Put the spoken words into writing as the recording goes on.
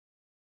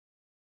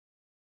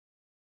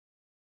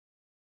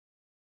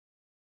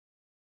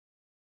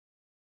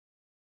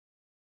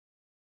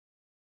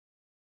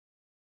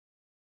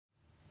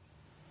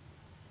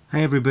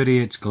Hey everybody,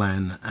 it's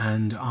Glenn,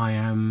 and I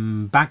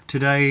am back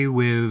today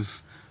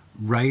with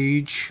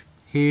Rage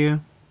here,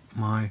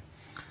 my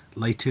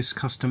latest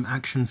custom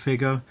action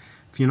figure.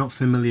 If you're not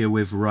familiar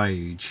with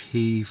Rage,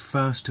 he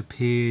first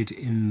appeared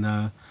in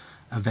the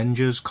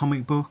Avengers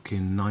comic book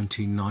in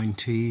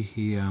 1990.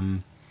 He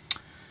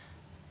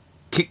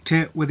kicked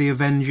it with the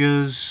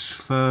Avengers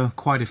for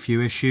quite a few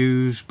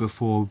issues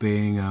before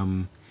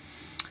being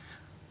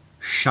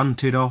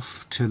shunted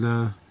off to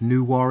the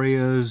New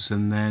Warriors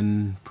and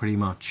then pretty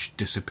much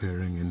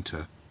disappearing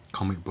into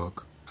comic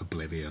book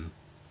oblivion.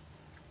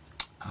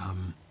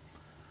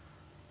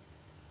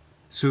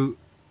 So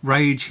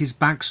Rage, his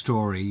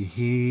backstory,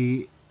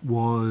 he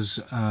was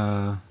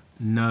a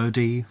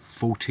nerdy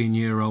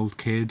 14-year-old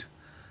kid,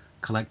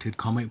 collected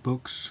comic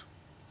books.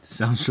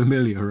 Sounds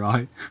familiar,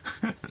 right?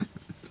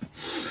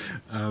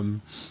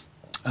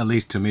 At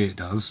least to me it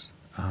does.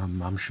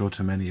 I'm sure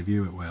to many of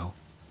you it will.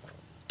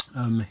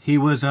 He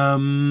was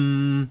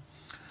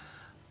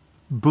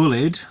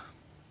bullied,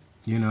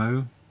 you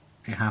know,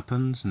 it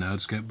happens,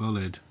 nerds get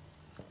bullied.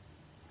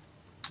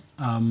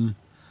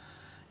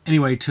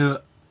 Anyway,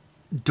 to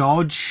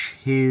dodge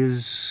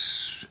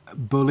his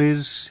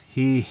bullies,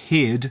 he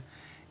hid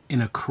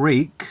in a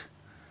creek.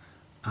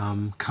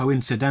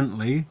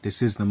 Coincidentally,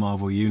 this is the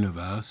Marvel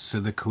Universe, so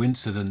the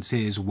coincidence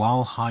is,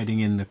 while hiding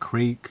in the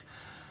creek,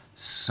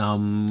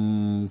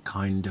 some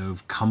kind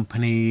of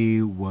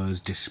company was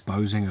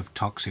disposing of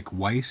toxic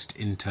waste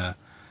into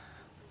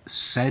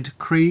said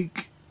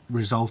creek,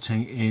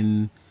 resulting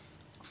in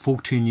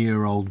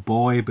 14-year-old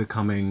boy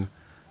becoming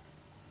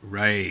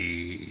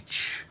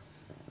Rage.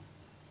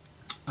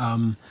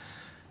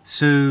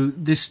 So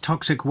this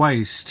toxic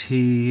waste,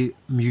 he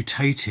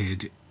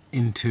mutated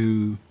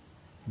into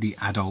the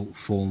adult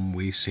form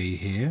we see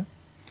here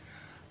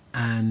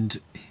and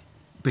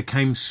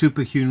became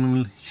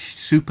superhumanly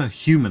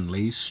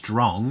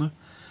strong,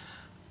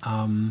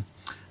 and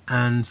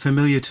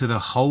familiar to the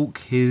Hulk,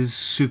 his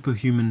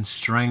superhuman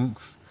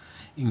strength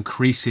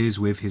increases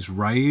with his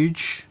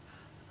rage,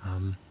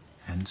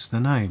 hence the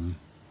name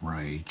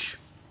Rage.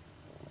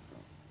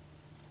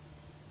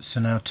 So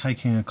now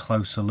taking a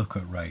closer look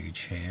at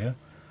Rage here,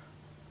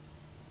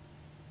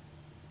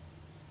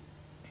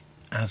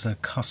 as a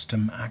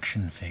custom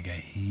action figure,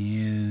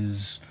 he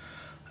is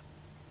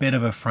bit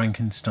of a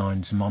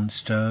Frankenstein's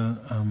monster,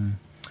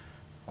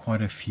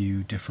 quite a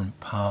few different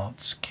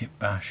parts kit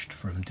bashed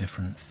from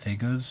different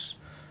figures.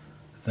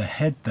 The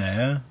head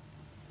there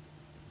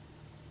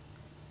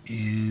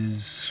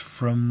is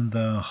from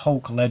the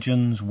Hulk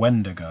Legends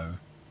Wendigo.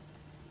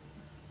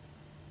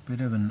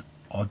 Bit of an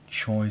odd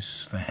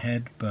choice for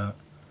head, but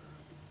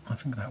I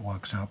think that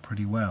works out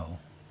pretty well.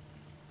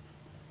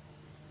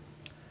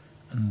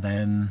 And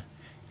then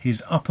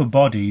his upper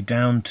body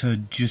down to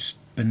just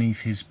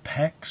beneath his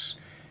pecs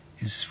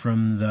is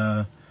from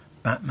the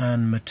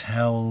Batman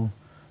Mattel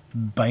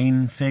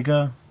Bane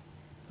figure.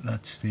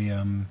 That's the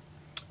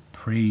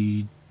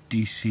pre-DCUC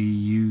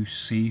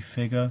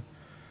figure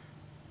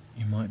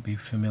you might be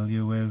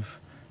familiar with.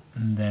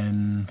 And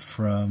then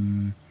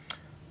from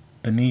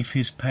beneath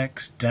his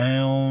pecs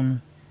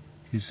down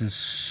is a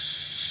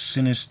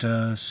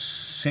Sinister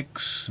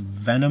Six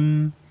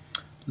Venom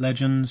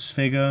Legends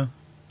figure.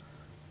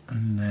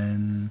 And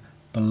then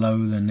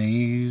below the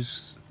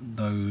knees,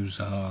 those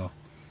are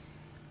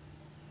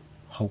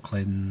Hulk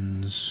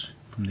Legends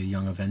from the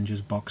Young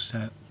Avengers box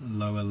set,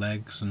 lower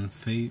legs and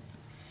feet.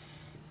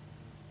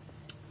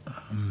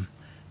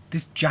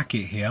 This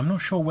jacket here, I'm not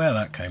sure where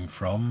that came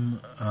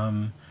from.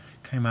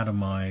 Came out of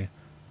my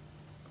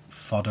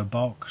fodder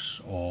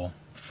box, or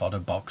fodder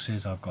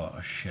boxes. I've got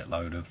a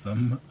shitload of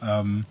them.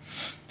 And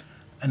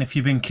if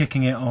you've been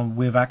kicking it on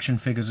with action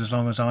figures as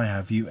long as I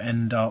have, you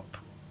end up,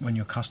 when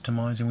you're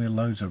customizing, with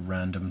loads of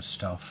random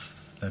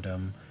stuff that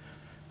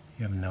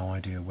you have no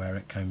idea where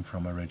it came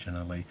from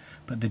originally.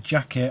 But the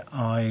jacket,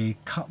 I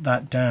cut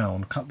that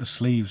down, cut the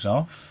sleeves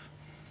off,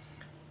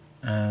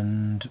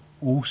 and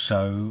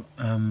also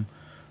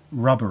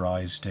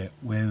rubberized it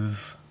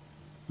with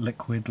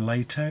liquid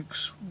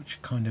latex,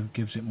 which kind of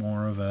gives it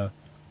more of a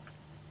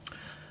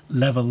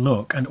level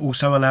look, and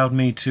also allowed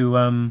me to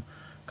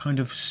kind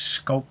of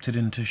sculpt it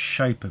into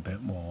shape a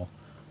bit more.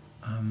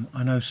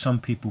 I know some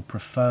people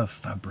prefer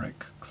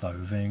fabric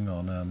clothing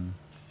on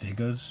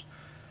figures.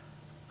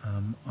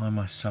 I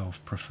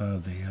myself prefer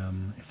the,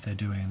 if they're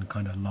doing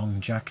kind of long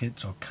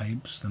jackets or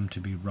capes, them to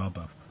be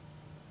rubber.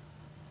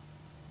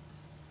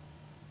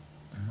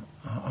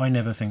 I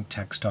never think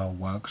textile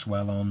works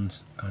well on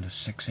kind of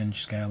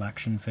 6-inch scale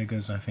action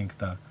figures. I think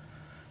the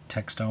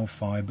textile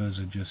fibres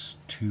are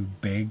just too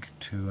big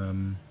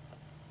to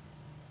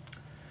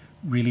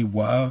really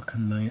work,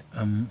 and the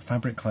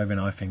fabric clothing,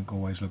 I think,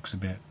 always looks a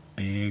bit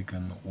big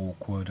and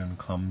awkward and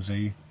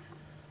clumsy.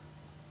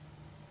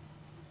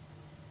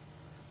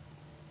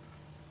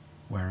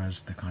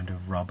 Whereas the kind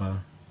of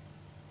rubber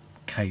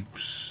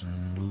capes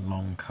and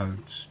long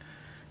coats,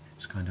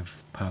 it's kind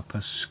of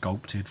purpose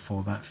sculpted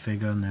for that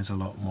figure, and there's a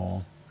lot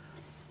more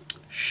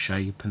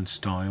shape and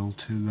style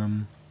to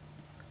them.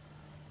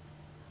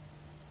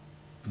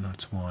 And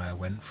that's why I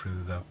went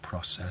through the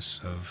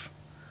process of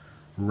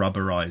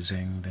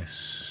rubberizing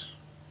this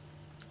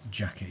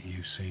jacket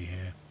you see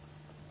here.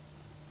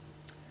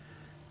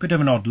 Bit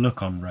of an odd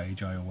look on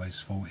Rage, I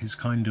always thought. He's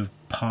kind of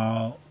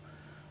part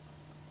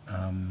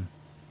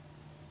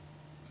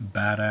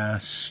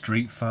badass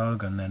street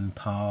thug and then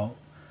part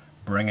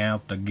bring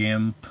out the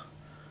gimp.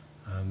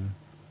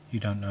 You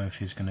don't know if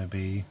he's going to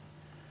be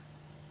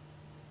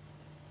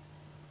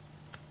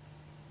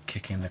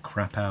kicking the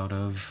crap out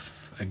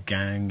of a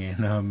gang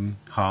in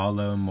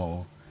Harlem,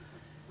 or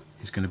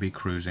he's going to be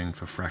cruising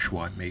for fresh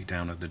white meat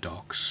down at the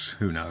docks.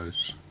 Who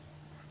knows?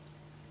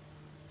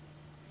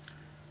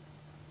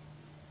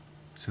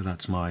 So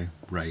that's my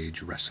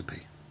Rage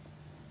recipe.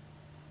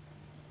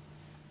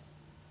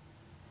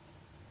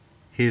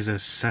 Here's a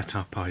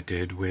setup I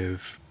did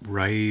with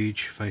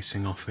Rage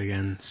facing off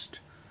against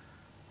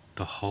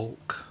the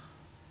Hulk.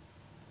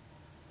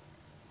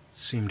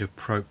 Seemed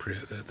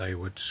appropriate that they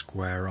would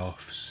square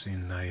off,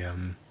 seeing they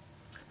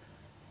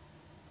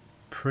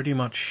pretty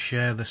much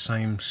share the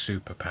same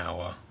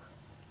superpower.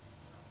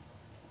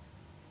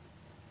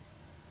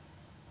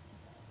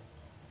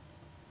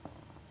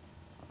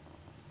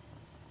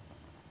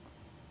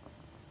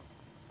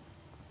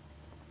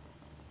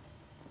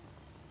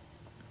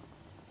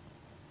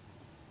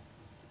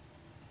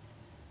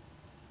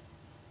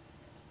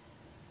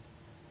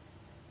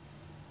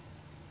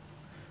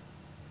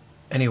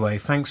 Anyway,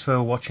 thanks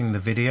for watching the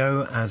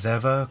video. As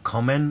ever,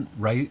 comment,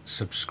 rate,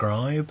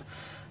 subscribe,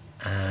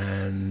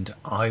 and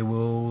I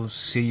will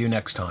see you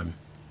next time.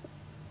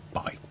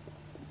 Bye.